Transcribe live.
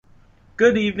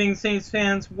Good evening, Saints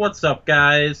fans. What's up,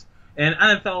 guys? And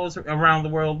NFLers around the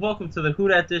world, welcome to the Who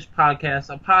Dat Dish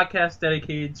podcast, a podcast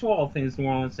dedicated to all things New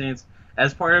Orleans Saints.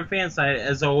 As part of Fansite,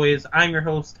 as always, I'm your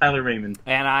host, Tyler Raymond.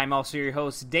 And I'm also your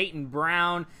host, Dayton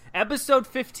Brown. Episode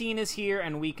 15 is here,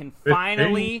 and we can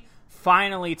finally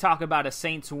talk about a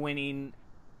Saints winning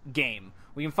game.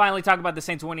 We can finally talk about the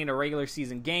Saints winning a regular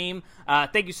season game.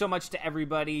 Thank you so much to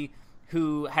everybody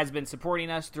who has been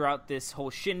supporting us throughout this whole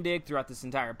shindig, throughout this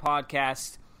entire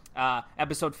podcast.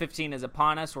 Episode 15 is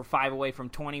upon us. We're 5 away from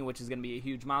 20, which is going to be a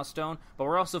huge milestone. But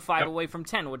we're also 5 away from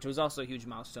 10, which was also a huge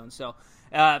milestone. So,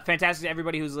 fantastic to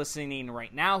everybody who's listening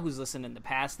right now, who's listened in the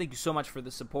past. Thank you so much for the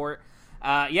support.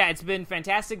 It's been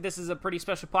fantastic. This is a pretty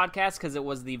special podcast because it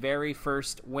was the very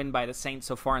first win by the Saints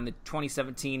so far in the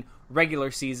 2017 regular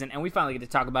season, and we finally get to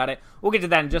talk about it. We'll get to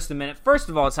that in just a minute. First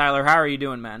of all, Tyler, how are you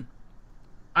doing, man?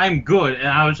 I'm good, and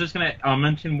I was just going to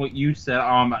mention what you said.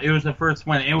 It was the first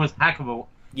win. It was heck of a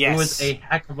Yes. It was a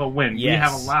heck of a win. Yes. We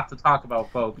have a lot to talk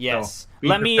about, folks. Yes. So be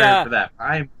prepared for that.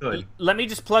 I'm good. Let me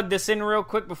just plug this in real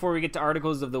quick before we get to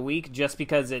articles of the week, just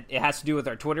because it has to do with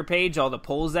our Twitter page, all the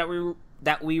polls that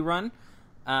we run.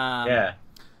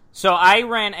 So I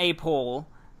ran a poll.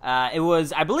 I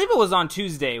believe it was on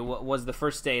Tuesday. Was the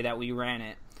first day that we ran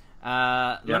it.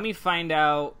 Let me find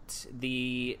out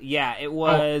it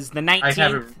was the 19th. I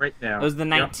have it right now. It was the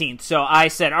 19th. Yep. So I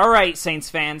said, all right,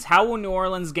 Saints fans, how will New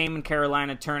Orleans game in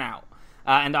Carolina turn out?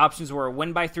 And the options were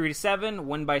win by 3-7,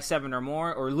 win by 7 or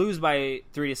more, or lose by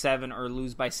 3-7, or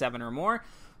lose by 7 or more.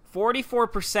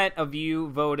 44% of you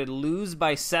voted lose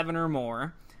by 7 or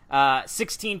more.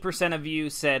 16% of you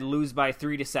said lose by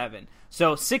 3-7.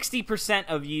 So 60%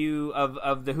 of you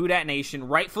of the Who Dat Nation,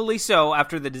 rightfully so,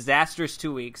 after the disastrous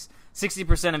 2 weeks,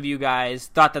 60% of you guys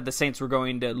thought that the Saints were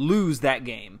going to lose that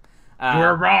game.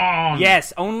 You're wrong.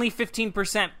 Yes, only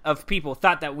 15% of people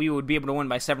thought that we would be able to win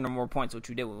by 7 or more points, which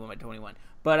we did. We won by 21.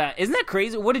 But isn't that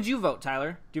crazy? What did you vote,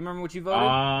 Tyler? Do you remember what you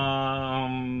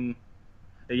voted?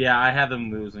 Yeah, I had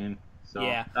them losing. So,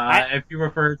 yeah. If you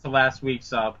refer to last week's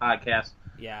podcast,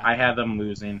 I had them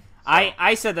losing. So.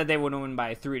 I said that they would win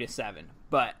by 3-7,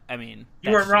 but I mean,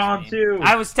 you were wrong too.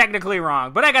 I was technically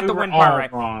wrong, but I got the win part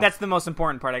right. Wrong. That's the most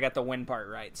important part. I got the win part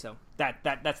right, so that's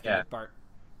the good part.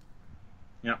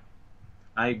 Yep,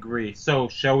 I agree. So,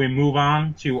 shall we move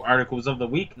on to articles of the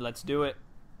week? Let's do it.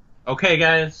 Okay,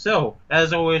 guys. So,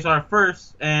 as always, our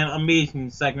first and amazing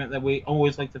segment that we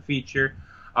always like to feature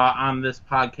on this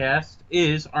podcast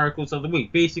is articles of the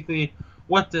week. Basically,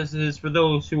 what this is, for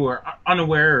those who are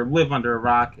unaware or live under a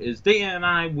rock, is Dayton and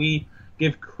I, we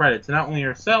give credit to not only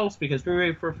ourselves, because we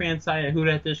write for Fansite at Who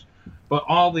Dat Dish, but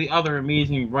all the other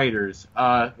amazing writers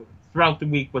throughout the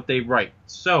week, what they write.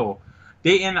 So,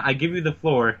 Dayton, I give you the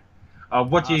floor.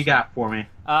 What do you got for me?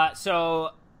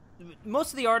 So, most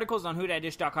of the articles on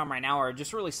WhoDatDish.com right now are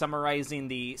just really summarizing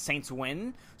the Saints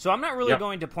win. So I'm not really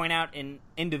going to point out an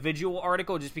individual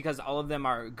article just because all of them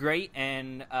are great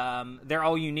and they're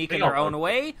all unique in their own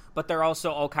way, but they're also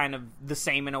all kind of the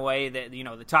same in a way that, you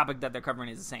know, the topic that they're covering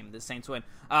is the same, the Saints win.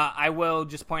 I will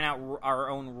just point out our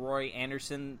own Roy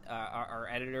Anderson, our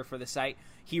editor for the site.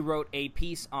 He wrote a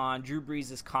piece on Drew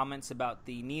Brees' comments about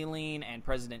the kneeling and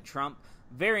President Trump.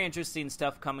 Very interesting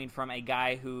stuff coming from a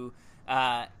guy who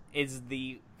is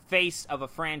the face of a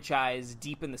franchise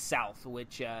deep in the South,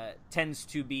 which tends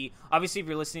to be, obviously if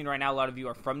you're listening right now, a lot of you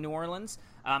are from New Orleans,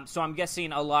 so I'm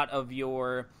guessing a lot of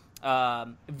your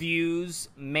views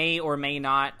may or may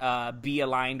not be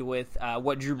aligned with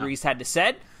what Drew Brees had to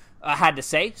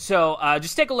say. So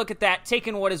just take a look at that. Take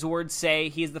in what his words say.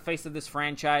 He is the face of this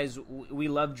franchise. We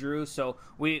love Drew, so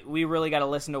we really got to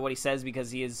listen to what he says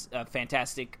because he is a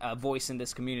fantastic voice in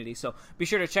this community. So be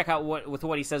sure to check out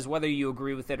what he says, whether you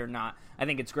agree with it or not. I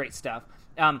think it's great stuff.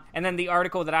 And then the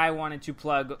article that I wanted to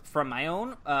plug from my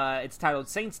own, it's titled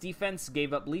Saints Defense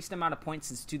Gave Up Least Amount of Points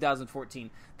Since 2014.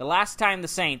 The last time the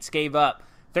Saints gave up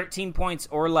 13 points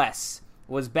or less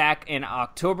was back in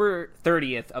October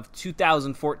 30th of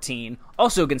 2014,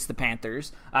 also against the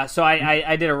Panthers. So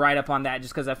I did a write-up on that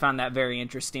just because I found that very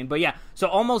interesting. But yeah, so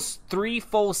almost 3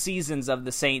 full seasons of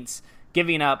the Saints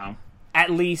giving up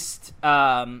at least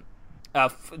 2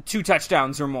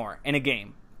 touchdowns or more in a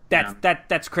game.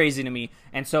 That's crazy to me.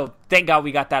 And so thank God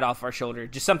we got that off our shoulder.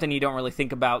 Just something you don't really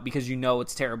think about because you know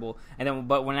it's terrible.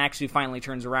 But when it actually finally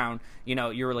turns around, you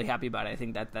know, you're really happy about it. I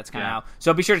think that's kind of how.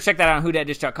 So be sure to check that out on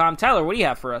WhoDatDish.com. Tyler, what do you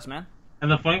have for us, man?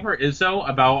 And the funny part is, though,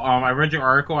 about I read your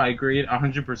article. I agreed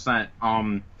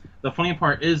 100%. The funny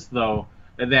part is, though,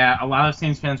 that a lot of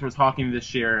Saints fans were talking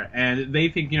this year, and they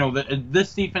think, you know, that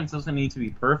this defense doesn't need to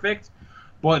be perfect,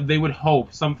 but they would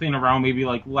hope something around maybe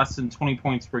like less than 20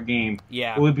 points per game.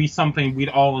 Yeah. It would be something we'd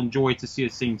all enjoy to see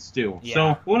the Saints do. Yeah.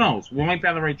 So who knows? We might be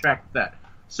on the right track with that.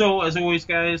 So as always,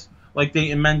 guys, like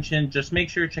Dayton mentioned, just make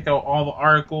sure to check out all the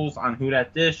articles on Who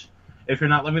Dat Dish. If you're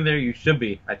not living there, you should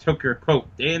be. I took your quote,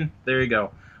 Dayton. There you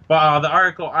go. But the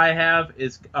article I have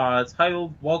is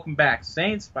titled "Welcome Back,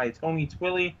 Saints" by Tony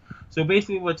Twilley. So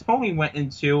basically, what Tony went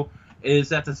into is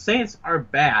that the Saints are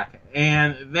back,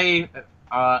 and they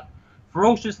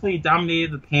ferociously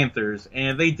dominated the Panthers,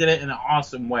 and they did it in an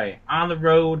awesome way. On the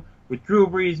road, with Drew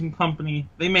Brees and company,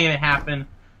 they made it happen,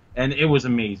 and it was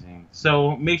amazing.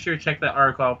 So make sure to check that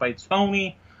article out by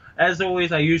Tony. As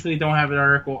always, I usually don't have an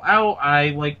article out. I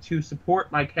like to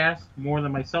support my cast more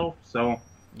than myself, so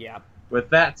yeah. With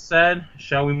that said,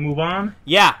 shall we move on?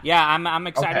 Yeah, I'm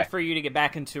excited for you to get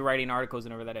back into writing articles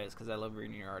and whatever that is, because I love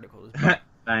reading your articles.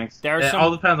 Thanks. It all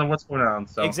depends on what's going on.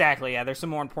 So. Exactly, yeah. There's some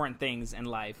more important things in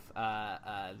life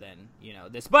than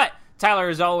this. But Tyler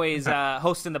is always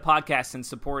hosting the podcast and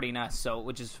supporting us, so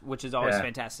which is always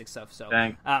fantastic stuff. So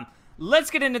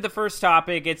let's get into the first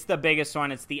topic. It's the biggest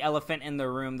one. It's the elephant in the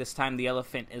room. This time the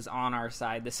elephant is on our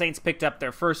side. The Saints picked up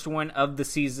their first win of the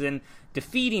season,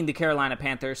 defeating the Carolina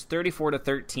Panthers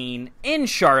 34-13 in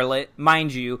Charlotte.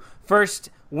 Mind you, first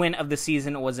win of the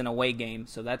season was an away game,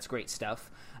 so that's great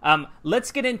stuff.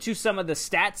 Let's get into some of the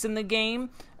stats in the game,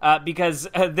 because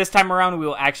this time around we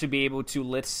will actually be able to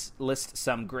list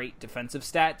some great defensive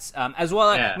stats, as well.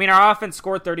 I mean, our offense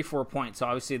scored 34 points, so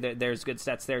obviously there's good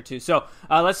stats there too. So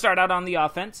let's start out on the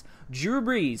offense. Drew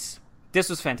Brees, this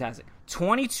was fantastic.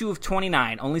 22 of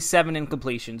 29, only 7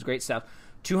 incompletions, great stuff.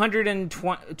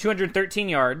 213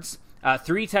 yards,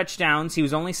 3 touchdowns. He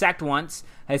was only sacked once.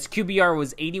 His QBR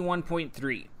was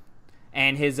 81.3.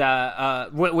 And his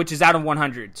which is out of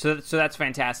 100, so that's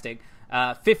fantastic.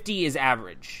 50 is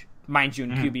average, mind you,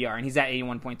 in QBR, and he's at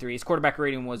 81.3. His quarterback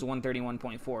rating was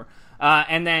 131.4.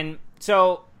 And then,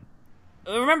 so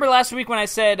remember last week when I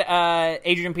said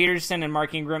Adrian Peterson and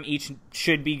Mark Ingram each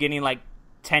should be getting like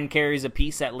 10 carries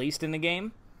apiece at least in the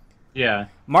game? Yeah.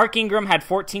 Mark Ingram had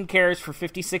 14 carries for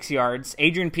 56 yards.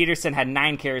 Adrian Peterson had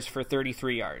 9 carries for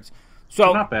 33 yards.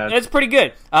 So not bad. That's pretty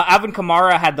good. Alvin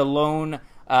Kamara had the lone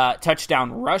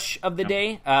touchdown rush of the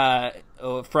day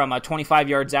from 25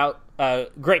 yards out.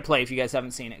 Great play. If you guys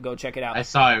haven't seen it, go check it out. I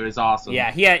saw it. It was awesome.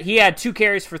 Yeah, he had 2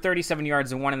 carries for 37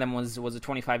 yards, and one of them was a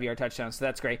 25-yard touchdown, so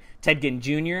that's great. Ted Ginn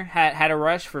Jr. had a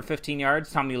rush for 15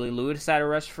 yards. Tommy Lee Lewis had a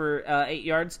rush for 8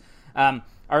 yards.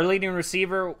 Our leading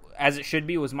receiver, as it should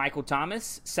be, was Michael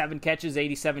Thomas. 7 catches,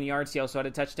 87 yards. He also had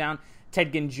a touchdown.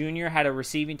 Ted Ginn Jr. had a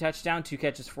receiving touchdown, 2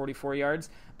 catches, 44 yards.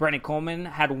 Brennan Coleman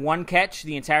had 1 catch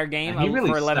the entire game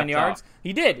for 11 yards. Up.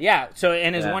 He did, yeah. So,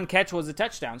 and his 1 catch was a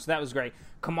touchdown, so that was great.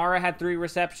 Kamara had 3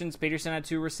 receptions. Peterson had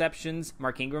 2 receptions.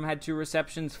 Mark Ingram had 2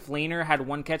 receptions. Fleener had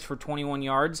 1 catch for 21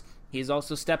 yards. He's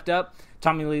also stepped up.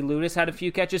 Tommy Lee Lewis had a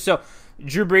few catches. So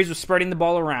Drew Brees was spreading the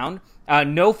ball around.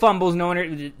 No fumbles.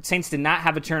 Saints did not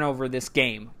have a turnover this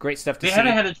game. Great stuff to see. They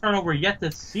haven't had a turnover yet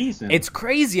this season. It's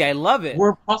crazy. I love it.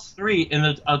 We're +3 in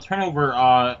the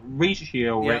turnover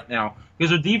ratio right now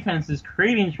because our defense is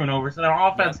creating turnovers and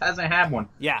our offense hasn't had one.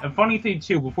 Yeah. And funny thing,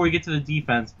 too, before we get to the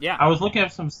defense, I was looking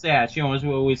at some stats, as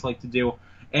we always like to do.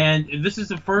 And this is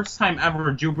the first time ever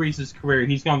in Drew Brees' career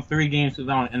he's gone 3 games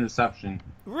without an interception.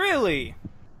 Really?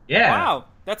 Yeah. Wow.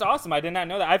 That's awesome. I did not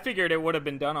know that. I figured it would have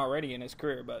been done already in his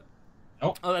career, but...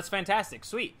 Nope. Oh, that's fantastic.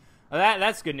 Sweet. Well,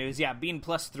 that's good news. Yeah, being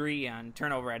 +3 on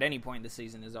turnover at any point this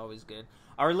season is always good.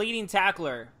 Our leading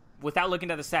tackler, without looking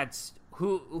at the stats,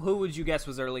 who would you guess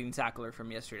was our leading tackler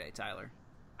from yesterday, Tyler?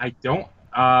 I don't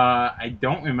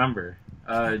remember.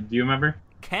 Do you remember?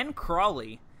 Ken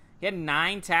Crawley. He had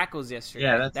 9 tackles yesterday.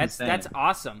 Yeah, that's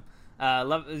awesome.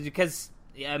 Because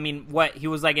I mean, he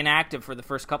was like inactive for the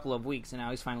first couple of weeks, and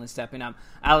now he's finally stepping up.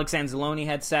 Alex Anzalone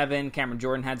had 7. Cameron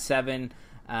Jordan had 7.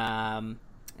 Cameron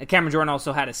Jordan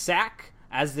also had a sack,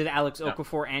 as did Alex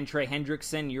Okafor and Trey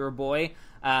Hendrickson, your boy.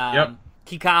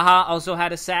 Kikaha also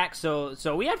had a sack. So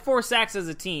we had 4 sacks as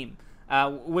a team,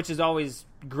 which is always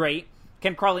great.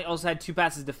 Ken Crawley also had 2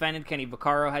 passes defended. Kenny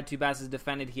Vaccaro had 2 passes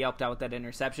defended. He helped out with that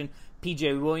interception.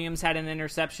 P.J. Williams had an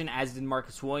interception, as did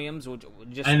Marcus Williams, which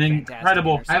just an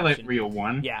incredible highlight reel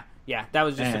one. Yeah, that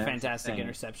was just a fantastic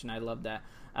interception. I love that.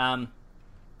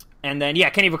 And then,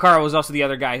 Kenny Vaccaro was also the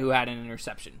other guy who had an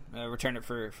interception, returned it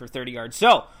for 30 yards.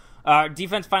 So,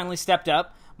 defense finally stepped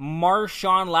up.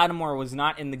 Marshawn Lattimore was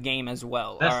not in the game as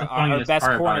well. That's our best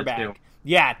cornerback.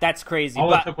 Yeah, that's crazy.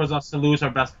 All it took was us to lose our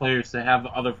best players to have the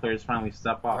other players finally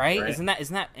step up. Right? Isn't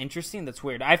that interesting? That's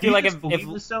weird. I feel like if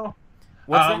this though?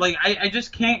 I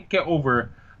just can't get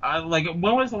over.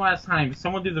 When was the last time?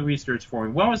 Someone do the research for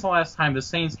me. When was the last time the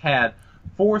Saints had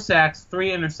 4 sacks,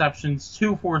 3 interceptions,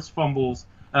 2 forced fumbles,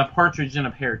 and a partridge in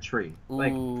a pear tree.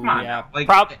 Like, come on. Yeah. Like,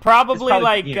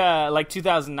 probably yeah. like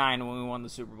 2009 when we won the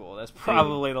Super Bowl. That's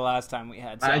probably the last time we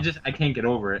had. So. I can't get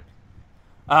over it.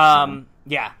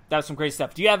 Yeah, that was some great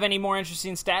stuff. Do you have any more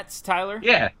interesting stats, Tyler?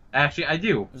 Yeah, actually I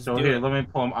do. Let's So do here, it. let me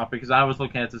pull them up because I was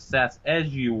looking at the stats as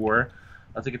you were.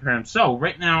 Let's compare them. So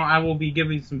right now I will be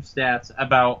giving some stats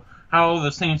about how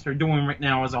the Saints are doing right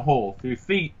now as a whole through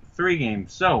three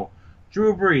games. So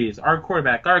Drew Brees, our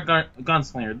quarterback, our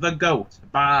gunslinger, the GOAT.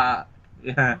 Bah.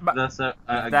 Yeah, that's a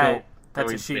GOAT.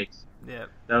 That's a sheep. Yeah.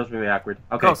 That was really awkward.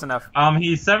 Okay. Close enough.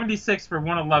 He's 76 for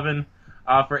 111.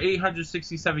 For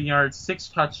 867 yards, 6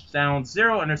 touchdowns,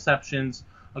 0 interceptions,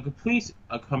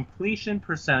 a completion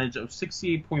percentage of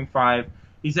 68.5.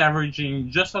 He's averaging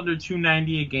just under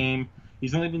 290 a game.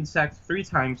 He's only been sacked 3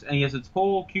 times, and he has a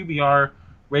total QBR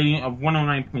rating of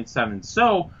 109.7.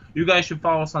 So you guys should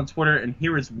follow us on Twitter, and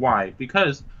here is why.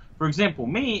 Because, for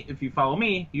example, if you follow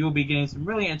me, you will be getting some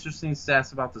really interesting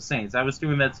stats about the Saints. I was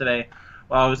doing that today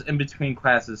while I was in between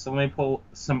classes. So let me pull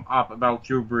some up about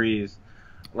Drew Brees.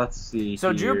 Let's see. So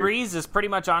here. Drew Brees is pretty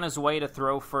much on his way to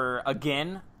throw for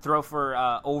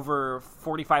over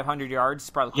 4,500 yards,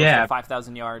 probably close to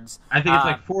 5,000 yards. I think it's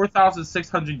like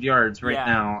 4,600 yards right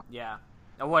now. Yeah.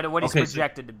 What he's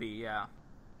projected to be, yeah.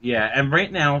 Yeah, and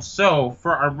right now, so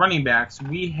for our running backs,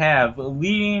 we have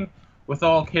leading with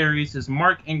all carries is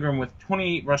Mark Ingram with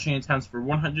 28 rushing attempts for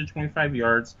 125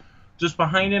 yards. Just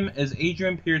behind him is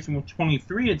Adrian Pearson with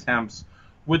 23 attempts,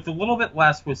 with a little bit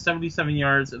less with 77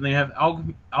 yards, and they have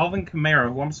Alvin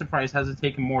Kamara, who I'm surprised hasn't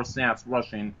taken more snaps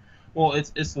rushing. Well,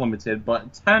 it's limited,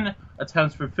 but 10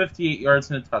 attempts for 58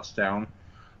 yards and a touchdown.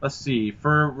 Let's see.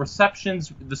 For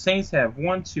receptions, the Saints have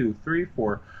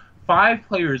 5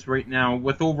 players right now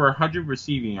with over 100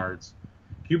 receiving yards.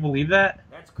 Can you believe that?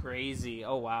 That's crazy.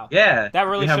 Oh, wow. Yeah. That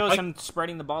really shows him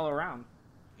spreading the ball around.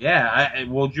 Yeah.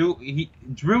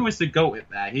 Drew is the GOAT at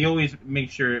that. He always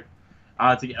makes sure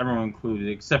to get everyone included,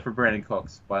 except for Brandon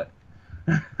Cooks. But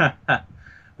you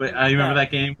remember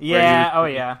that game? Yeah. Oh,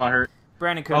 yeah. Hurt?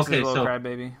 Brandon Cooks is a little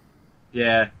crybaby.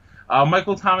 Yeah.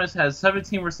 Michael Thomas has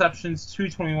 17 receptions,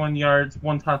 221 yards,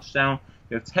 1 touchdown.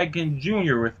 You have Ted Ginn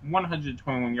Jr. with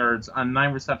 121 yards on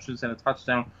 9 receptions and a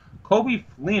touchdown. Kobe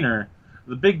Fleener,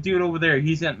 the big dude over there,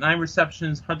 he's at 9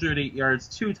 receptions, 108 yards,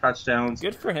 2 touchdowns.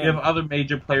 Good for him. You have other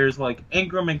major players like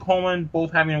Ingram and Coleman,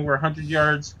 both having over 100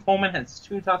 yards. Coleman has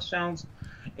 2 touchdowns.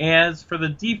 As for the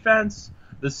defense,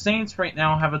 the Saints right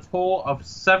now have a total of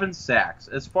 7 sacks.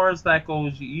 As far as that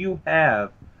goes, you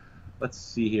have, let's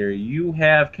see here, you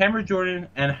have Cameron Jordan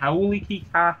and Hauli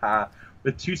Kikaha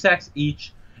with 2 sacks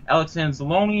each. Alex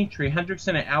Anzalone, Trey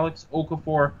Hendrickson, and Alex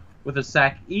Okafor with a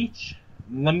sack each.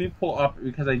 Let me pull up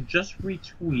because I just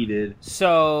retweeted.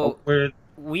 So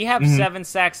we have 7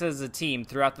 sacks as a team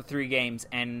throughout the 3 games,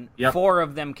 and 4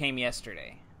 of them came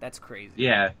yesterday. That's crazy.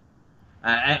 Yeah.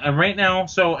 And right now,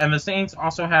 and the Saints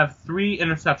also have 3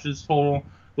 interceptions total.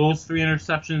 Those 3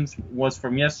 interceptions was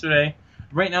from yesterday.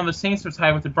 Right now, the Saints are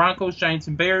tied with the Broncos, Giants,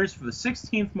 and Bears for the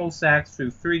 16th most sacks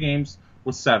through 3 games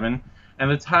with 7. And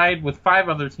they're tied with 5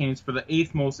 other teams for the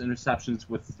 8th most interceptions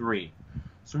with 3.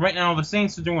 So right now, the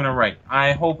Saints are doing it right.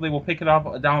 I hope they will pick it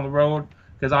up down the road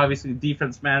because obviously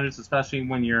defense matters, especially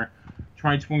when you're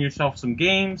trying to win yourself some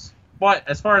games. But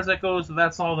as far as that goes,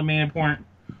 that's all the main important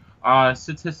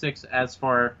statistics as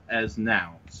far as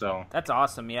now. So that's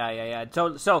awesome. Yeah.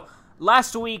 So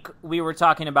last week we were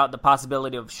talking about the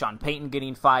possibility of Sean Payton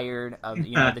getting fired, of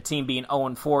the team being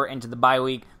 0-4 into the bye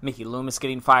week, Mickey Loomis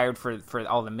getting fired for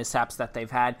all the mishaps that they've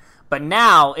had. But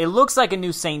now it looks like a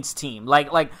new Saints team. Like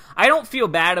I don't feel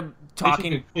bad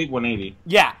talking. It's a complete 180.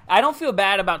 Yeah, I don't feel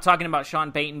bad about talking about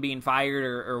Sean Payton being fired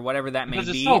or whatever that may be.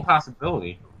 Because it's still a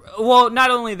possibility. Well, not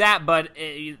only that, but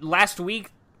last week.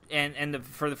 And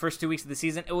for the first 2 weeks of the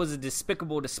season, it was a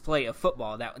despicable display of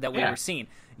football that we were seeing.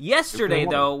 Yesterday,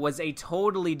 though, was a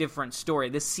totally different story.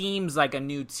 This seems like a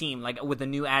new team, like with a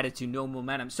new attitude, no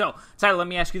momentum. So, Tyler, let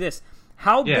me ask you this.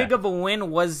 How big of a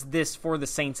win was this for the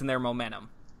Saints and their momentum?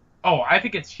 Oh, I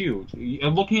think it's huge.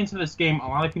 Looking into this game, a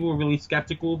lot of people were really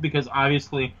skeptical because,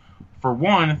 obviously, for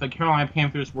one, the Carolina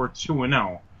Panthers were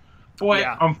 2-0.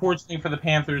 But, unfortunately for the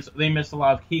Panthers, they missed a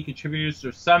lot of key contributors.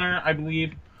 Their center, I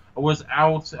believe, was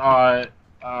out.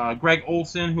 Greg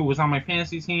Olsen, who was on my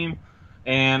fantasy team,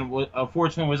 and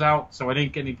unfortunately was out, so I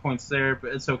didn't get any points there.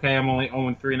 But it's okay. I'm only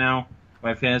 0-3 now,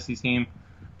 my fantasy team.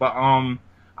 But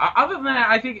other than that,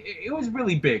 I think it was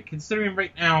really big, considering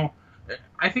right now.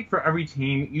 I think for every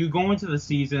team, you go into the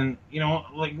season,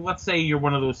 like let's say you're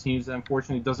one of those teams that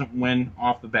unfortunately doesn't win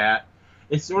off the bat.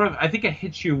 It's sort of, I think it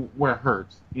hits you where it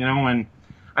hurts, and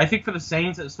I think for the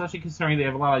Saints, especially considering they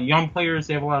have a lot of young players,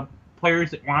 they have a lot of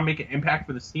players that want to make an impact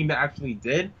for this team that actually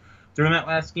did during that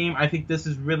last game. I think this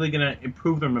is really going to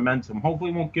improve their momentum.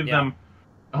 Hopefully,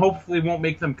 won't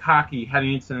make them cocky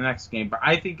heading into the next game. But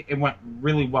I think it went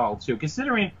really well too,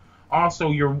 considering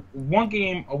also you're one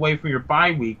game away from your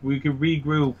bye week. We could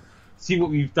regroup, see what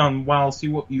we've done well, see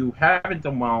what you haven't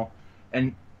done well,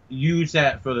 and use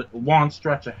that for the long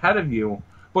stretch ahead of you.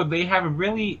 But they have a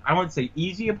really, I wouldn't say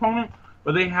easy opponent,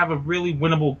 but they have a really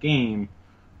winnable game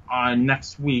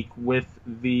next week with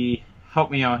the,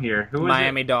 help me out here, who is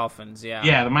Miami it? Dolphins, yeah.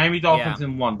 Yeah, the Miami Dolphins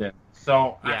in London.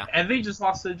 So, yeah. And they just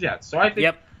lost to the Jets. So I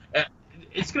think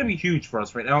it's going to be huge for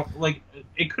us right now. Like,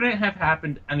 it couldn't have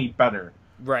happened any better.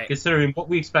 Right. Considering what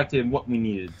we expected and what we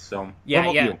needed. So, yeah.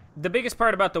 You? The biggest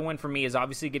part about the win for me is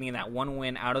obviously getting that one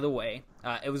win out of the way.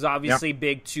 It was obviously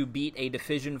big to beat a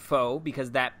division foe,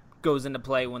 because that goes into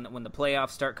play when the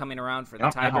playoffs start coming around for the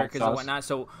tiebreakers and whatnot.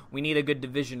 So we need a good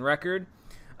division record.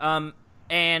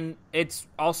 And it's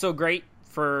also great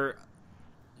for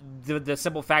the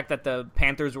simple fact that the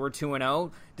Panthers were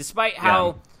 2-0, despite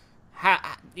how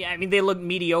I mean, they looked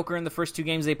mediocre in the first two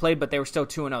games they played, but they were still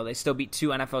 2-0. They still beat two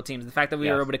NFL teams. The fact that we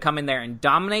were able to come in there and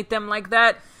dominate them like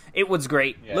that, it was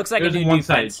great. Yeah. Looks like a new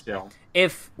defense.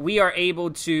 If we are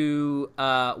able to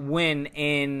win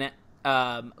in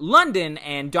London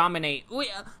and dominate,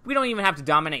 we don't even have to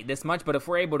dominate this much, but if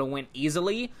we're able to win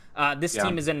easily, this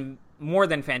team is in more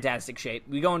than fantastic shape.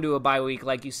 We go into a bye week,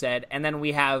 like you said, and then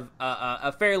we have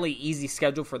a fairly easy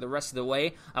schedule for the rest of the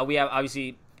way. We have,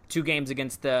 obviously, 2 games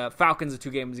against the Falcons and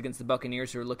 2 games against the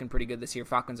Buccaneers, who are looking pretty good this year.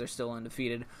 Falcons are still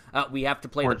undefeated. We have to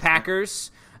play the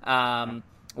Packers, and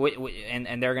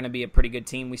they're going to be a pretty good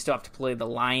team. We still have to play the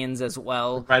Lions as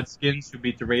well. The Redskins, who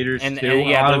beat the Raiders, too.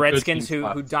 The Redskins,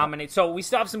 who dominate. So we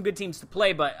still have some good teams to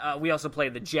play, but we also play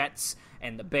the Jets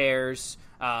and the Bears.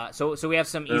 So we have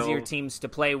some easier teams to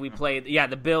play. We play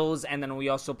the Bills, and then we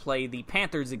also play the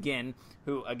Panthers again,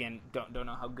 who again don't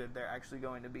know how good they're actually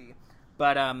going to be.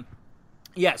 But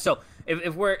so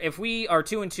if we are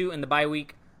 2-2 in the bye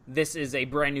week, this is a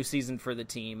brand new season for the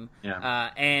team.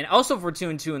 Yeah. And also if we're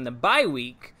 2-2 in the bye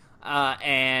week,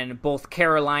 and both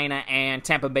Carolina and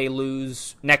Tampa Bay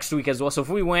lose next week as well. So if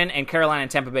we win and Carolina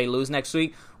and Tampa Bay lose next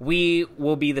week, we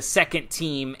will be the second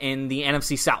team in the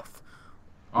NFC South.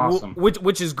 Awesome.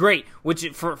 Which is great. Which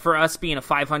for us being a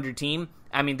 500 team,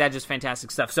 I mean, that's just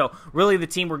fantastic stuff. So really, the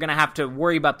team we're going to have to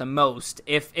worry about the most,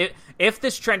 if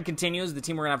this trend continues, the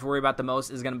team we're going to have to worry about the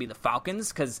most is going to be the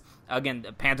Falcons, because again,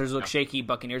 the Panthers look shaky,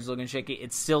 Buccaneers looking shaky.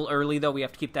 It's still early though; we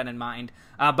have to keep that in mind.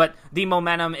 But the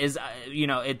momentum is,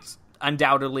 it's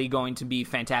undoubtedly going to be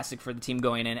fantastic for the team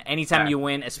going in. Anytime you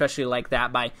win, especially like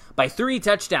that by 3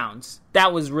 touchdowns,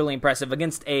 that was really impressive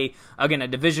against a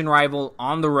division rival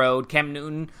on the road. Cam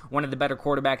Newton, one of the better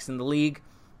quarterbacks in the league.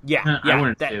 I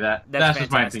wouldn't say that. That's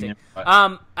just my opinion.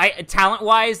 But.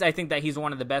 Talent-wise, I think that he's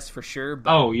one of the best for sure.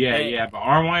 But, but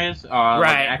arm-wise,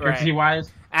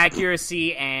 accuracy-wise?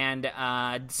 Accuracy and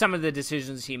some of the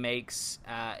decisions he makes,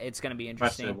 it's going to be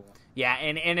interesting. Questionable. Yeah,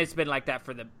 and it's been like that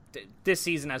for this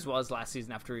season as well as last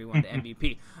season after he won the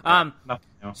MVP.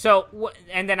 So,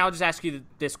 and then I'll just ask you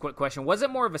this quick question. Was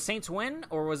it more of a Saints win,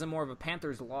 or was it more of a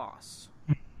Panthers loss?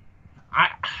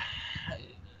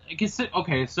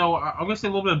 Okay, so I'm going to say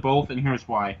a little bit of both, and here's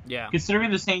why. Yeah.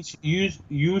 Considering the Saints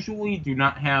usually do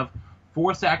not have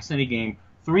 4 sacks in a game,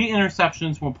 3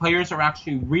 interceptions when players are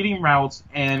actually reading routes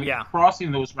and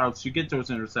crossing those routes to get those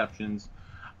interceptions,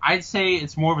 I'd say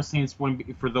it's more of a Saints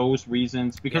win for those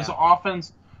reasons, because the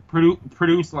offense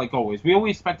produced like always. We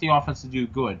always expect the offense to do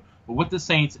good, but with the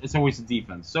Saints, it's always the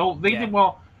defense. So they did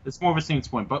well. It's more of a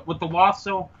Saints win. But with the loss,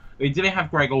 though, they didn't have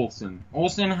Greg Olsen.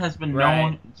 Olsen has been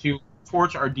known to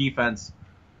torch our defense.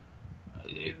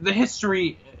 The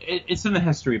history, it's in the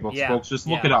history books, folks. Just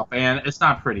look it up, and it's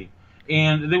not pretty.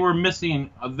 And they were missing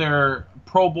their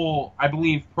Pro Bowl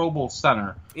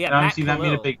center. Yeah, and obviously that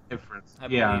made a big difference. I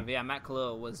believe. Yeah, Matt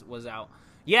Khalil was out.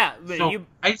 Yeah, but so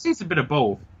I'd say it's a bit of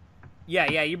both. Yeah.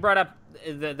 You brought up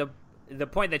the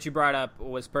point that you brought up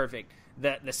was perfect.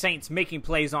 The Saints making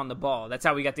plays on the ball. That's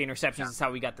how we got the interceptions. That's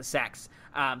how we got the sacks.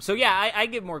 I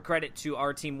give more credit to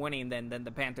our team winning than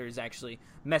the Panthers actually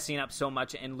messing up so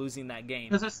much and losing that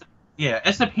game.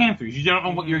 It's the Panthers. You don't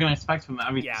know what you're going to expect from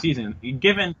them season.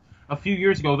 Given a few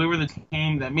years ago, they were the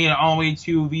team that made it all the way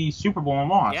to the Super Bowl and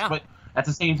lost. Yeah. But at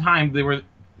the same time, they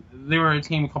were a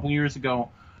team a couple years ago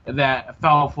that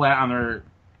fell flat on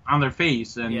on their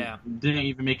face and Yeah. didn't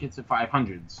even make it to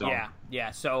 500. So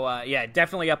Yeah. So,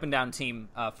 definitely up and down team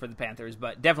for the Panthers,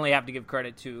 but definitely have to give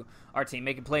credit to our team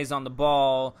making plays on the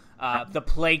ball. The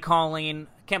play calling,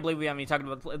 can't believe we haven't even talked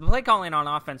about the play calling on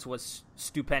offense was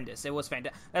stupendous. It was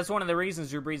fantastic. That's one of the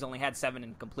reasons Drew Brees only had 7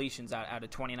 incompletions out of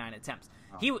 29 attempts.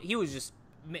 He was just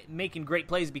making great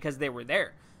plays because they were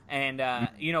there. And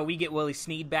we get Willie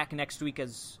Snead back next week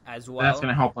as well. That's going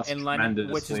to help us in tremendously.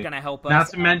 London, which is going to help us.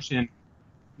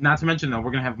 Not to mention, though,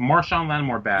 we're going to have Marshawn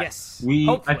Lattimore back. Yes,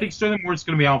 I think Sterling Ward's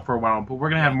going to be out for a while, but we're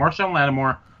going to have Marshawn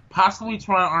Lattimore, possibly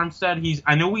Teron Armstead.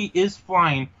 I know he is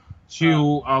flying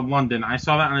to London. I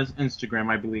saw that on his Instagram,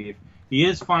 I believe. He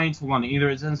is flying to London. Either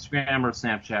it's Instagram or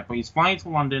Snapchat, but he's flying to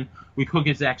London. We could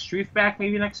get Zach Strief back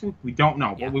maybe next week. We don't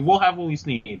know, but we will have Willie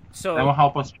Snead. So that will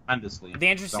help us tremendously. The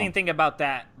interesting thing about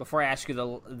that, before I ask you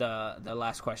the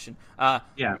last question,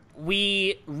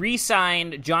 we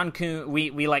re-signed John Kuhn.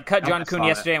 We cut John Kuhn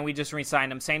yesterday, and we just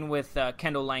re-signed him. Same with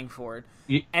Kendall Langford.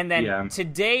 And then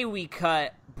today we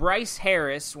cut Bryce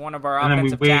Harris, one of our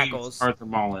offensive tackles, Arthur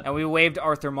Mollett. And we waived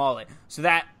Arthur Mollett. So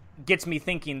that gets me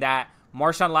thinking that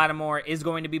Marshawn Lattimore is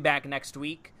going to be back next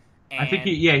week. I think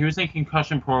he was in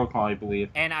concussion protocol, I believe.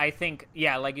 And I think,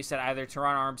 like you said, either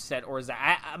Teron Armstead or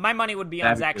Zach. My money would be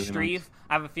on Zach Strief. Nice.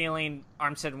 I have a feeling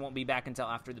Armstead won't be back until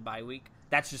after the bye week.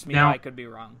 That's just me. I could be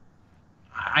wrong.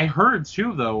 I heard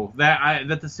too, though,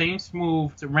 that the Saints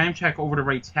moved Ramczyk over to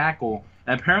right tackle,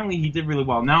 and apparently he did really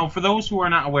well. Now, for those who are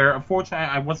not aware, unfortunately,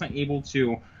 I wasn't able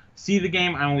to see the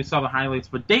game. I only saw the highlights.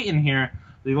 But Dayton here,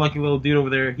 the lucky little dude over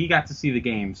there, he got to see the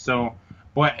game. So.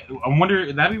 But I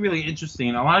wonder, that'd be really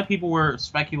interesting. A lot of people were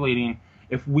speculating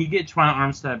if we get Teron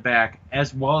Armstead back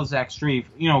as well as Zach Strief,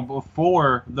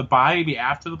 before the bye, maybe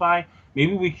after the bye,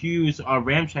 maybe we could use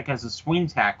Ramczyk as a swing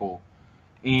tackle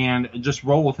and just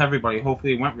roll with everybody.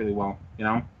 Hopefully it went really well,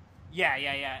 Yeah.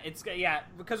 It's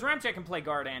because Ramczyk can play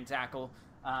guard and tackle.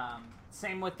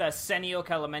 Same with Senio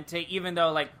Clemente, even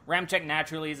though Ramczyk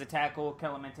naturally is a tackle,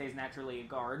 Clemente is naturally a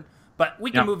guard. But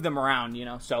we can move them around,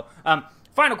 So,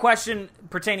 final question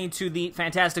pertaining to the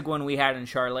fantastic one we had in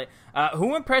Charlotte.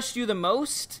 Who impressed you the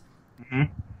most?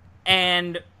 Mm-hmm.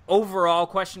 And overall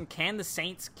question, can the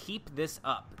Saints keep this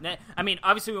up? I mean,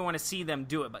 obviously we want to see them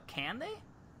do it, but can they?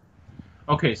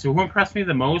 Okay, so who impressed me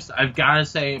the most? I've got to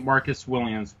say Marcus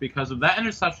Williams. Because of that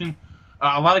interception,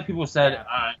 a lot of people said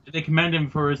they commend him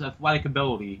for his athletic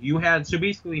ability. So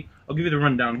basically, I'll give you the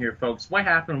rundown here, folks. What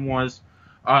happened was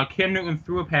Cam Newton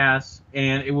threw a pass,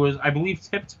 and it was, I believe,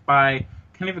 tipped by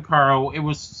Kenny Vaccaro. It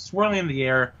was swirling in the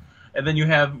air, and then you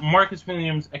have Marcus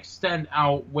Williams extend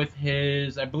out with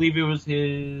his, I believe it was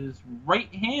his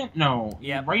right hand. No,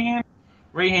 right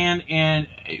hand, and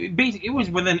it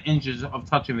was within inches of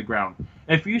touching the ground.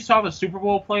 If you saw the Super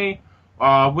Bowl play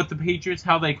with the Patriots,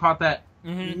 how they caught that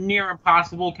near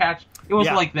impossible catch, it was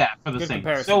like that for the Saints.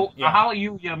 Comparison. So a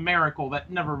hallelujah miracle that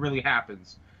never really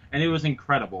happens. And it was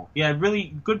incredible. He had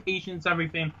really good patience,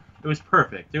 everything. It was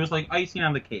perfect. It was like icing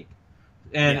on the cake.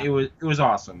 And it was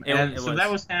awesome.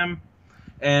 That was him.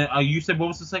 And you said, what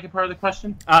was the second part of the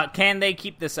question? Can they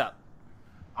keep this up?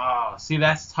 Oh, see,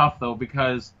 that's tough, though,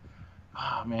 because,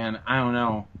 I don't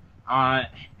know.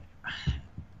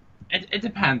 It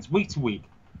depends, week to week.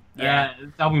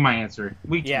 That'll be my answer,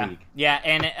 week to week. Yeah,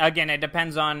 and again, it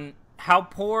depends on how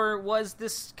poor was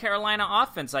this Carolina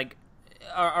offense.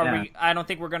 I don't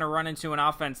think we're going to run into an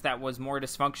offense that was more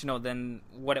dysfunctional than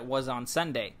what it was on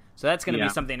Sunday. So that's going to be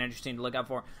something interesting to look out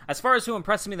for. As far as who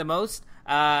impressed me the most,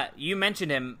 you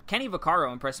mentioned him. Kenny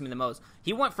Vaccaro impressed me the most.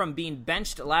 He went from being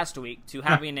benched last week to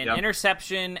having an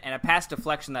interception and a pass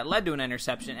deflection that led to an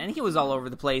interception, and he was all over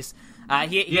the place.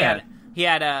 He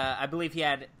had I believe he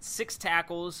had 6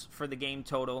 tackles for the game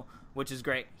total, which is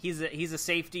great. He's a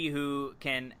safety who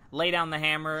can lay down the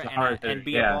hammer and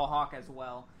be a ball hawk as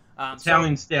well.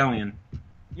 Italian Stallion.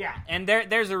 Yeah, and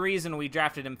there's a reason we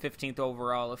drafted him 15th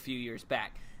overall a few years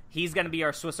back. He's going to be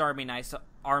our Swiss Army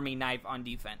knife on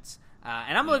defense.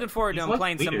 And I'm looking forward to him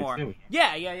playing some more. Too.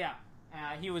 Yeah.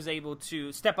 He was able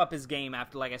to step up his game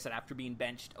after being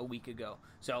benched a week ago.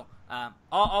 So,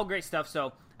 all great stuff.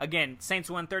 So, again, Saints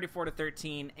won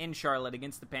 34-13 in Charlotte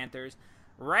against the Panthers.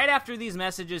 Right after these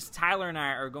messages, Tyler and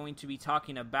I are going to be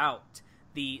talking about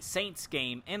the Saints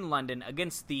game in London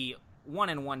against the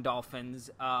 1-1 Dolphins.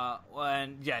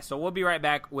 So we'll be right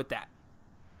back with that.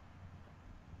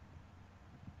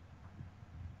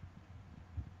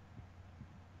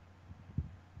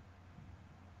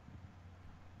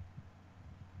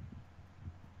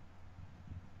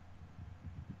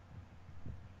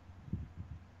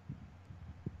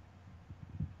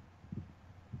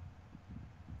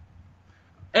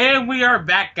 And we are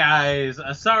back, guys.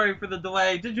 Sorry for the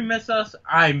delay. Did you miss us?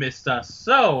 I missed us.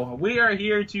 So, we are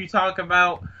here to talk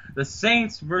about the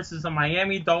Saints versus the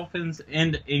Miami Dolphins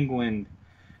in England.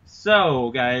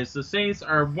 So, guys, the Saints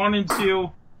are 1-2.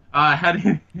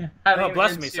 Heading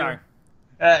bless into, me, sorry.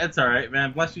 It's all right,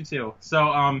 man. Bless you too.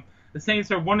 So, the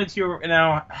Saints are 1-2 right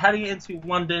now, heading into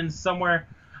London, somewhere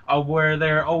where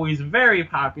they're always very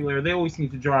popular. They always seem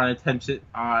to draw an attention,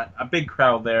 a big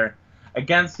crowd there,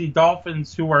 against the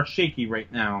Dolphins, who are shaky right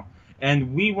now.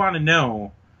 And we want to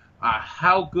know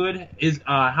how good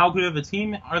of a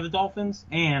team are the Dolphins,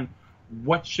 and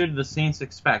what should the Saints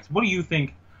expect? What do you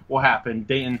think will happen,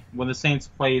 Dayton, when the Saints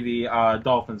play the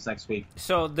Dolphins next week?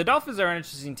 So the Dolphins are an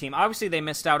interesting team. Obviously, they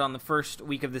missed out on the first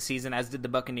week of the season, as did the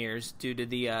Buccaneers, due to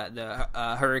the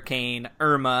Hurricane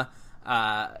Irma.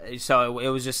 So it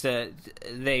was just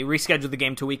they rescheduled the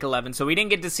game to week 11. So we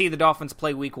didn't get to see the Dolphins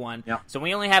play week 1. Yeah. So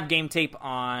we only have game tape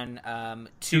on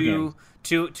two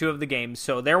of the games.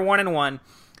 So they're 1-1.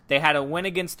 They had a win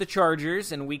against the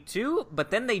Chargers in week 2,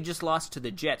 but then they just lost to the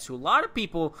Jets, who a lot of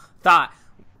people thought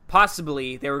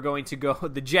possibly they were going to go,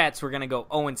 the Jets were going to go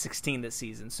 0-16 this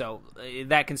season. So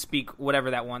that can speak whatever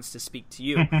that wants to speak to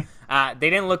you. They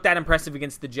didn't look that impressive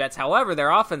against the Jets. However, their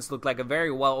offense looked like a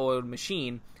very well-oiled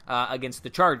machine against the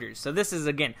Chargers. So this is,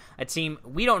 again, a team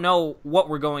we don't know what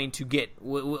we're going to get.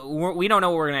 We don't know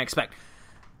what we're going to expect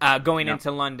going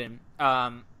into London.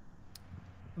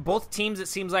 Both teams, it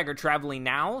seems like, are traveling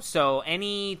now. So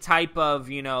any type of,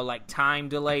 like time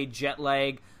delay, jet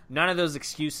lag, none of those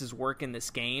excuses work in this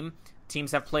game.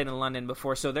 Teams have played in London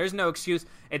before, so there's no excuse.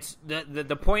 It's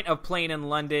the point of playing in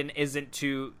London isn't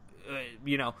to,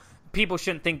 people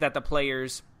shouldn't think that the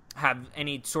players have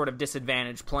any sort of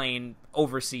disadvantage playing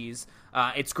overseas.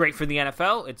 It's great for the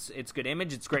NFL. It's good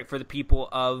image. It's great for the people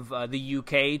of the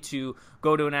UK to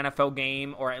go to an NFL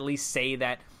game, or at least say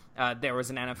that there was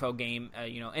an NFL game,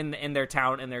 in their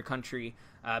town, in their country,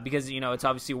 because it's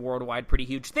obviously a worldwide, pretty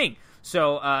huge thing.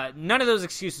 So none of those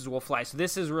excuses will fly. So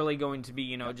this is really going to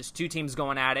be just two teams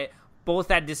going at it, both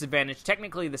at disadvantage.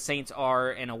 Technically, the Saints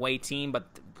are an away team, but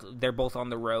they're both on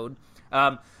the road.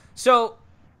 So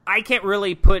I can't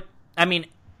really put. I mean,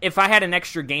 if I had an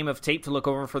extra game of tape to look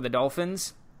over for the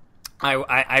Dolphins,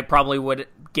 I probably would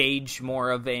gauge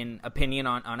more of an opinion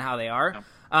on how they are.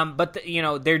 Yeah. But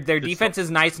their defense is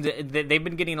nice. They've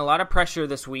been getting a lot of pressure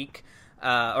this week,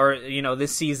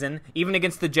 this season. Even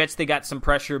against the Jets, they got some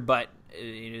pressure, but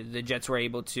the Jets were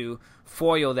able to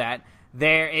foil that.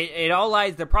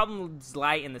 The problems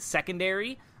lie in the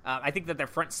secondary. I think that their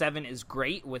front seven is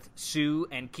great, with Sue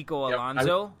and Kiko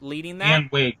Alonso leading that.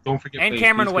 And Wake, don't forget and Wake.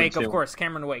 Cameron Wake, of course,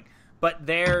 Cameron Wake. But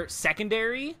their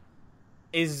secondary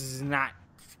is not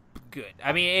good.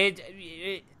 I mean,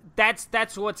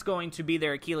 that's what's going to be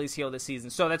their Achilles heel this season.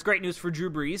 So that's great news for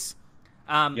Drew Brees.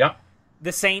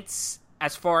 The Saints,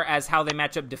 as far as how they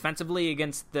match up defensively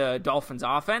against the Dolphins'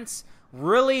 offense,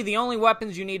 really the only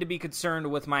weapons you need to be concerned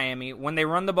with Miami, when they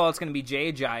run the ball, it's going to be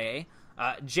Jay Ajayi.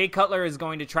 Jay Cutler is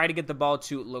going to try to get the ball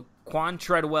to Laquan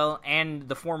Treadwell and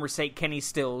the former Saint Kenny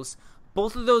Stills.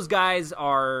 Both of those guys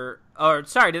are...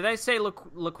 sorry, did I say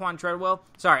Laquan Treadwell?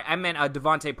 Sorry, I meant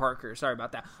Devontae Parker. Sorry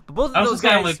about that. But both of those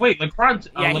guys... wait, Laquan...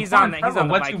 Yeah, he's on the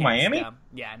went Vikings. To Miami?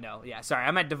 Sorry,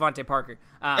 I meant Devontae Parker.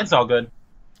 It's all good.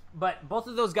 But both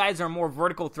of those guys are more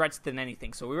vertical threats than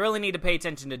anything, so we really need to pay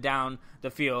attention to down the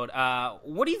field.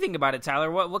 What do you think about it, Tyler?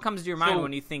 What comes to your mind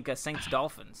when you think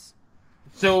Saints-Dolphins?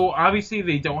 So, obviously,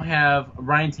 they don't have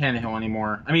Ryan Tannehill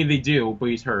anymore. I mean, they do, but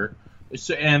he's hurt.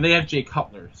 So, and they have Jay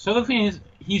Cutler. So, the thing is,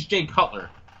 he's Jay Cutler.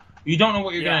 You don't know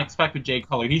what you're going to expect with Jay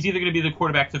Cutler. He's either going to be the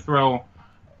quarterback to throw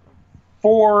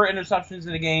 4 interceptions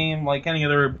in a game, like any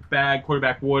other bad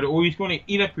quarterback would, or he's going to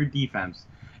eat up your defense.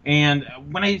 And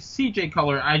when I see Jay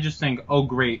Cutler, I just think, oh,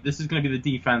 great, this is going to be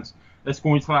the defense that's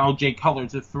going to allow Jay Cutler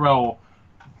to throw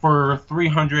for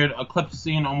 300,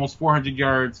 eclipsing almost 400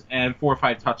 yards and 4 or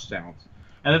 5 touchdowns.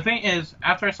 And the thing is,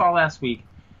 after I saw last week,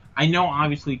 I know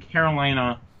obviously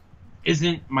Carolina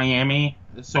isn't Miami,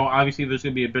 so obviously there's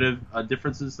going to be a bit of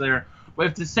differences there. But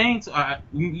if the Saints,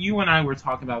 you and I were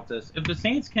talking about this, if the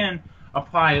Saints can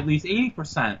apply at least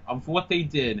 80% of what they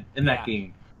did in that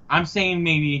game, I'm saying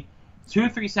maybe 2 or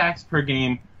 3 sacks per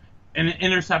game, and an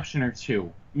interception or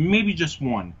 2, maybe just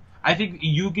 1. I think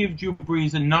you give Drew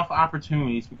Brees enough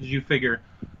opportunities, because you figure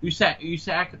you sack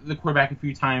the quarterback a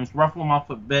few times, ruffle him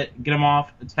up a bit, get him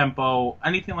off the tempo,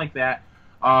 anything like that.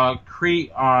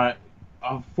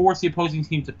 Force the opposing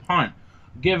team to punt,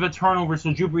 give a turnover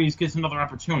so Drew Brees gets another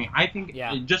opportunity. I think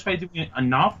just by doing it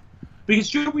enough, because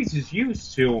Drew Brees is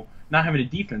used to not having a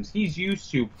defense. He's used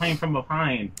to playing from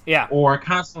behind or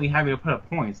constantly having to put up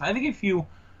points. I think if you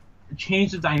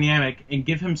change the dynamic and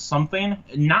give him something.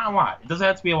 Not a lot. It doesn't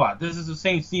have to be a lot. This is the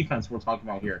Saints defense we're talking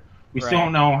about here. We still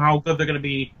don't know how good they're going to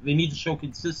be. They need to show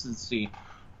consistency.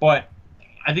 But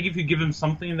I think if you give him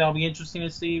something, that'll be interesting to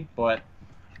see. But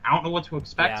I don't know what to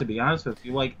expect, to be honest with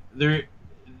you. Like, the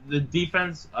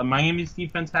defense, Miami's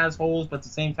defense has holes, but at the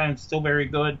same time, it's still very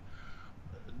good.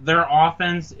 Their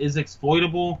offense is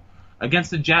exploitable.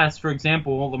 Against the Jets, for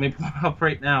example, let me pull it up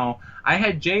right now. I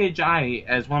had Jay Ajayi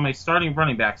as one of my starting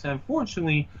running backs, and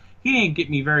unfortunately, he didn't get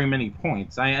me very many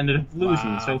points. I ended up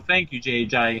losing, so thank you, Jay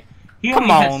Ajayi. He only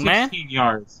had 16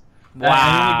 yards. Wow.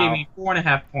 And he only gave me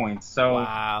 4.5 points. So,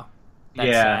 wow.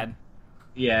 That's sad.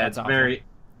 Yeah, That's it's awful. very,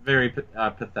 very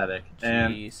pathetic.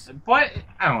 Jeez. But,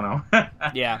 I don't know.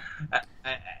 Yeah.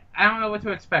 I don't know what to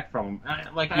expect from him. I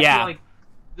feel like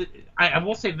I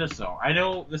will say this, though. I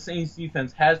know the Saints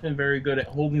defense has been very good at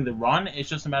holding the run. It's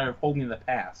just a matter of holding the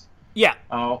pass. Yeah.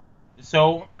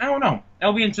 So, I don't know.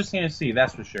 It'll be interesting to see,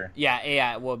 that's for sure.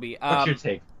 Yeah, it will be. What's your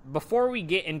take? Before we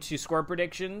get into score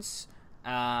predictions,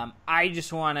 I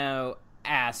just want to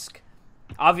ask,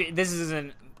 this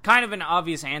is kind of an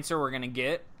obvious answer we're going to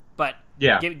get, but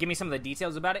give me some of the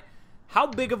details about it. How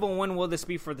big of a win will this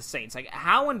be for the Saints? Like,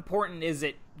 how important is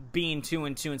it being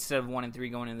 2-2 instead of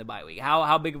 1-3 going into the bye week?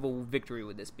 How big of a victory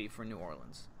would this be for New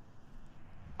Orleans?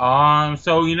 So, I'm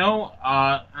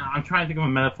trying to think of a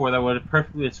metaphor that would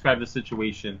perfectly describe the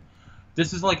situation.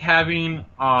 This is like having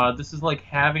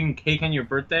cake on your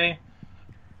birthday,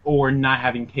 or not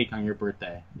having cake on your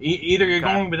birthday. Either you're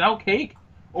going without cake,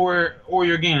 or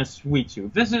you're getting a sweet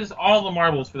tooth. This is all the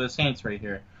marbles for the Saints right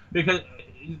here, because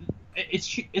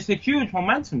it's a huge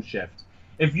momentum shift.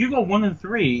 If you go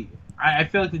 1-3, I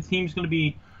feel like the team's going to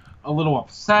be a little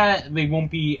upset. They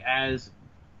won't be as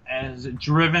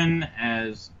driven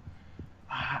as,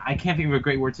 I can't think of a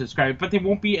great word to describe it, but they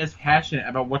won't be as passionate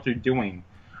about what they're doing.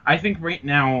 I think right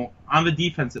now, on the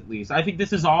defense at least, I think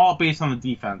this is all based on the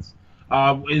defense,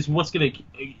 is what's going to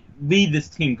lead this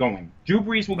team going. Drew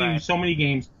Brees will give you so many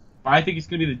games, but I think it's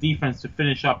going to be the defense to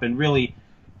finish up and really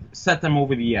set them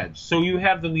over the edge. So you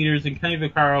have the leaders in Kenny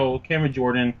Vaccaro, Cameron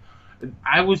Jordan.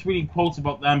 I was reading quotes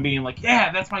about them being like,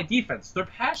 yeah, that's my defense. They're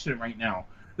passionate right now.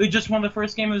 They just won the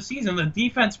first game of the season. The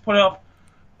defense put up,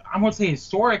 I won't say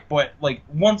historic, but like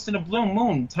once in a blue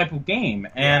moon type of game.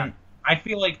 And I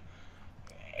feel like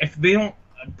if they don't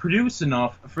produce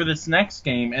enough for this next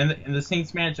game and the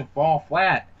Saints manage to fall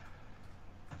flat,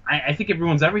 I think it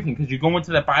ruins everything, because you go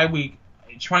into that bye week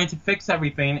trying to fix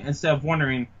everything instead of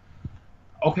wondering,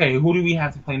 okay, who do we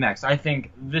have to play next? I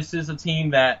think this is a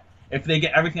team that if they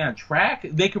get everything on track,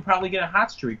 they could probably get a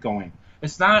hot streak going.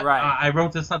 It's not, I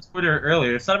wrote this on Twitter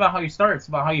earlier, it's not about how you start, it's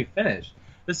about how you finish.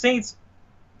 The Saints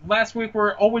last week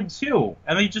were 0-2,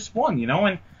 and they just won,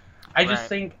 and I just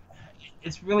think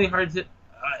it's really hard to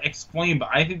explain, but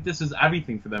I think this is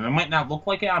everything for them. It might not look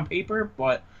like it on paper,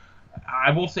 but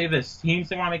I will say this, teams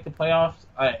that want to make the playoffs,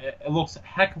 it looks a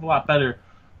heck of a lot better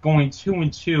going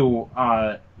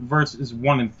 2-2 versus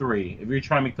 1-3 if you're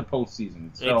trying to make the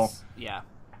postseason. So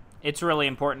it's really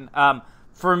important.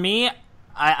 For me,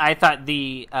 I thought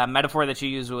the metaphor that you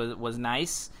used was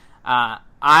nice.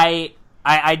 I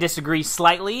disagree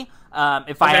slightly.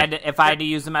 If I had to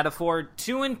use the metaphor,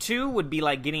 2-2 would be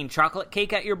like getting chocolate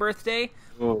cake at your birthday.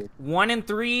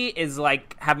 1-3 is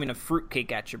like having a fruit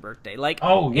cake at your birthday. Like,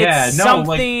 it's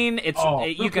something.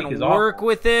 You can work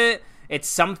with it. It's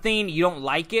something. You don't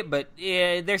like it, but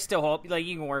there's still hope. Like,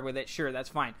 you can work with it. Sure, that's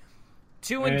fine.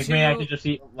 2-2. Maybe I could just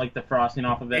eat like the frosting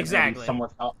off of it. Exactly.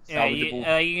 Somewhat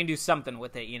salvageable. You can do something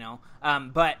with it,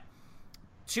 But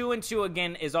 2-2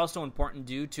 again is also important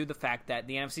due to the fact that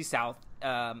the NFC South.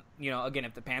 Again,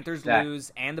 if the Panthers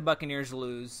lose and the Buccaneers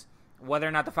lose, whether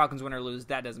or not the Falcons win or lose,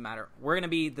 that doesn't matter. We're going to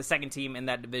be the second team in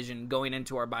that division going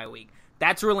into our bye week.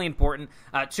 That's really important.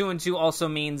 2-2 also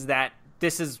means that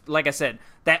this is, like I said,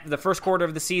 that the first quarter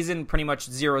of the season, pretty much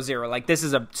 0-0. Like, this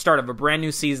is a start of a brand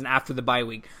new season after the bye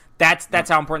week. That's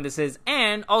how important this is.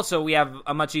 And also, we have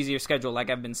a much easier schedule,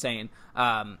 like I've been saying,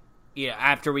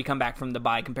 after we come back from the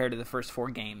bye compared to the first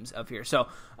 4 games of here. So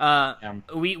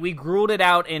we grueled it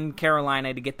out in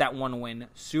Carolina to get that one win.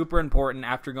 Super important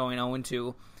after going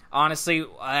 0-2. Honestly,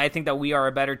 I think that we are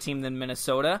a better team than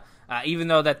Minnesota, even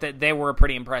though that they were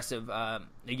pretty impressive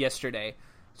yesterday.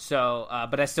 So,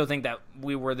 but I still think that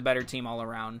we were the better team all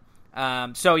around.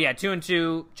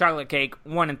 2-2, chocolate cake.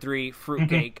 1-3, fruit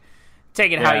cake.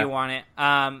 Take it how you want it.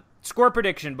 Score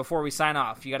prediction before we sign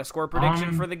off. You got a score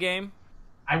prediction for the game?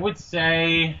 I would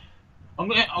say,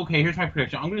 here's my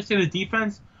prediction. I'm going to say the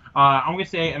defense. I'm going to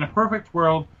say, in a perfect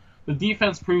world, the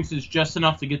defense produces just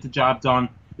enough to get the job done.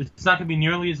 It's not going to be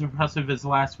nearly as impressive as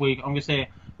last week. I'm going to say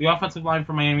the offensive line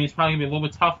for Miami is probably going to be a little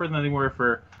bit tougher than they were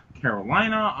for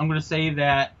Carolina. I'm going to say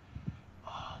that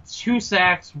 2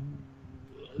 sacks,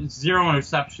 0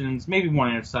 interceptions, maybe 1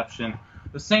 interception.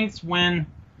 The Saints win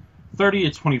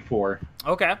 30-24.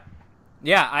 Okay.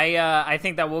 Yeah, I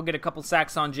think that we'll get a couple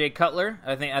sacks on Jay Cutler.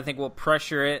 I think we'll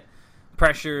pressure,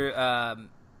 like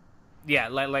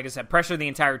I said, pressure the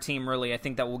entire team, really. I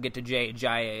think that we'll get to Jay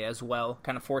Ajayi as well,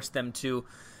 kind of force them to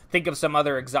think of some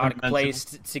other exotic plays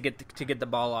to get the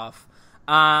ball off.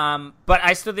 But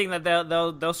I still think that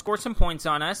they'll score some points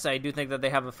on us. I do think that they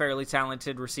have a fairly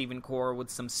talented receiving core with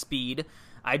some speed.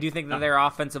 I do think that their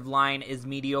offensive line is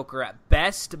mediocre at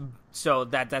best, so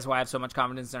that's why I have so much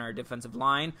confidence in our defensive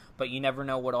line, but you never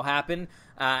know what will happen.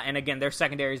 And again, their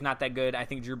secondary is not that good. I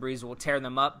think Drew Brees will tear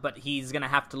them up, but he's going to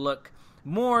have to look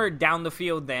more down the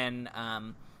field than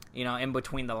in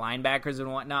between the linebackers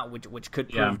and whatnot, which could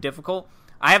prove difficult.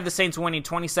 I have the Saints winning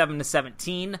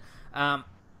 27-17.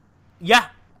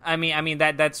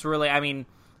 That's really.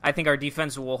 I think our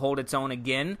defense will hold its own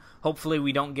again. Hopefully,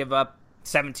 we don't give up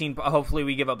 17. Hopefully,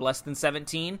 we give up less than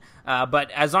 17. But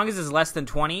as long as it's less than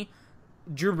 20,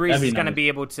 Drew Brees is going to be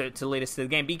able to lead us to the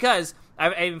game. Because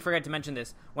I even forgot to mention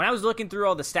this. When I was looking through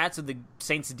all the stats of the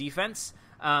Saints defense,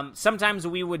 sometimes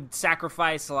we would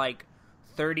sacrifice like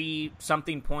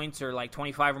 30-something points or like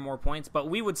 25 or more points, but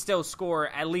we would still score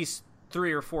at least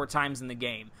 3 or 4 times in the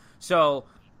game. So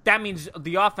that means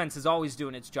the offense is always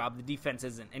doing its job. The defense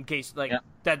isn't. In case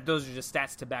that, those are just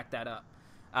stats to back that up.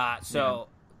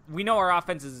 We know our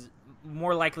offense is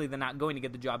more likely than not going to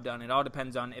get the job done. It all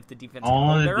depends on if the defense can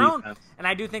hold their own. And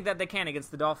I do think that they can against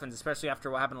the Dolphins, especially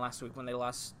after what happened last week when they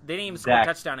lost. They didn't even score a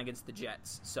touchdown against the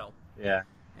Jets. So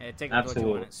take it to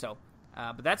win it. So.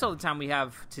 But that's all the time we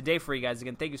have today for you guys.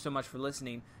 Again, thank you so much for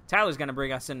listening. Tyler's going to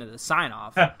bring us into the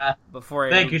sign-off.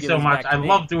 Thank you so much. I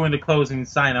love doing the closing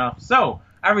sign-off. So,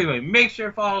 everybody, make sure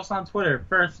to follow us on Twitter.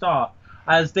 First off,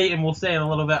 as Dayton will say in a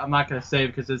little bit, I'm not going to say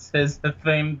it because it's his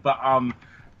thing, but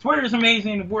Twitter is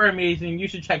amazing. We're amazing. You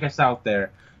should check us out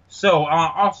there. So,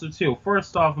 also, too,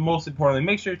 first off, and most importantly,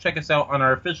 make sure to check us out on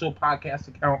our official podcast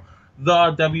account,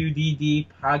 the WDD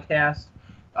Podcast.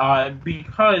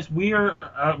 Because we are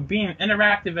being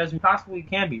interactive as we possibly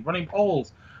can be, running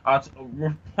polls,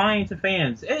 replying to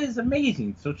fans. It is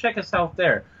amazing. So check us out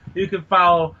there. You can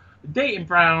follow Dayton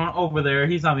Brown over there.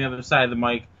 He's on the other side of the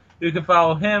mic. You can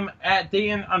follow him at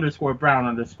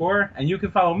Dayton_Brown_. And you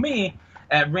can follow me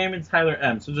at Raymond Tyler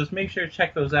M. So just make sure to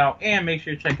check those out. And make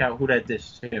sure to check out Who Dat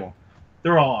Dish too.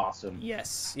 They're all awesome.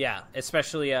 Yes, yeah.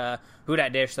 Especially Who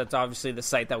Dat Dish. That's obviously the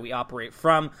site that we operate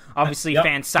from. Obviously,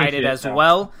 fan-sided as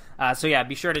well. So, yeah,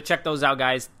 be sure to check those out,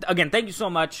 guys. Again, thank you so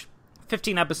much.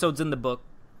 15 episodes in the book.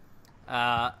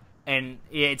 And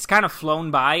it's kind of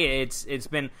flown by. It's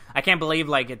been... I can't believe,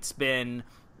 it's been,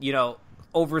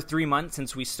 over 3 months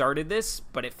since we started this.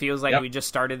 But it feels like we just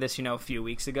started this, a few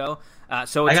weeks ago.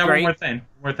 So it's great. One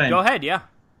more thing. Go ahead, yeah.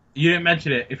 You didn't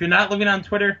mention it. If you're not living on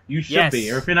Twitter, you should be.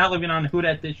 Or if you're not living on Who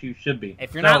Dat Dish, you should be.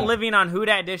 If you're not living on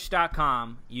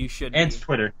WhoDatDish.com, you should be. And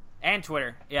Twitter. And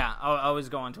Twitter. Yeah, I'll always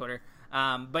go on Twitter.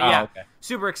 Okay.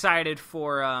 Super excited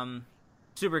for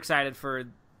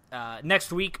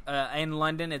next week in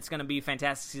London. It's going to be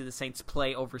fantastic to see the Saints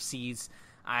play overseas.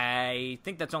 I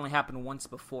think that's only happened once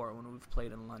before when we've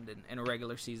played in London in a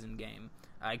regular season game.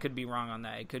 I could be wrong on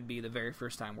that. It could be the very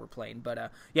first time we're playing.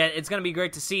 But, it's going to be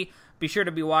great to see. Be sure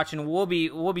to be watching. We'll be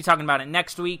talking about it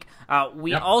next week.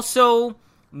 We also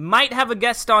might have a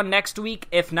guest on next week.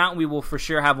 If not, we will for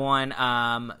sure have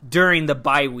one during the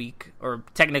bye week, or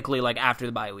technically after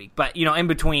the bye week. But, in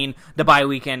between the bye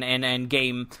week and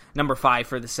game number 5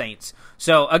 for the Saints.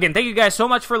 So, again, thank you guys so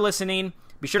much for listening.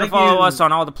 Be sure to follow us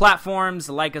on all the platforms,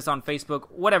 like us on Facebook,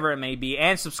 whatever it may be,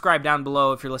 and subscribe down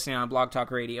below if you're listening on Blog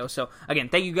Talk Radio. So, again,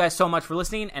 thank you guys so much for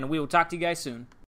listening, and we will talk to you guys soon.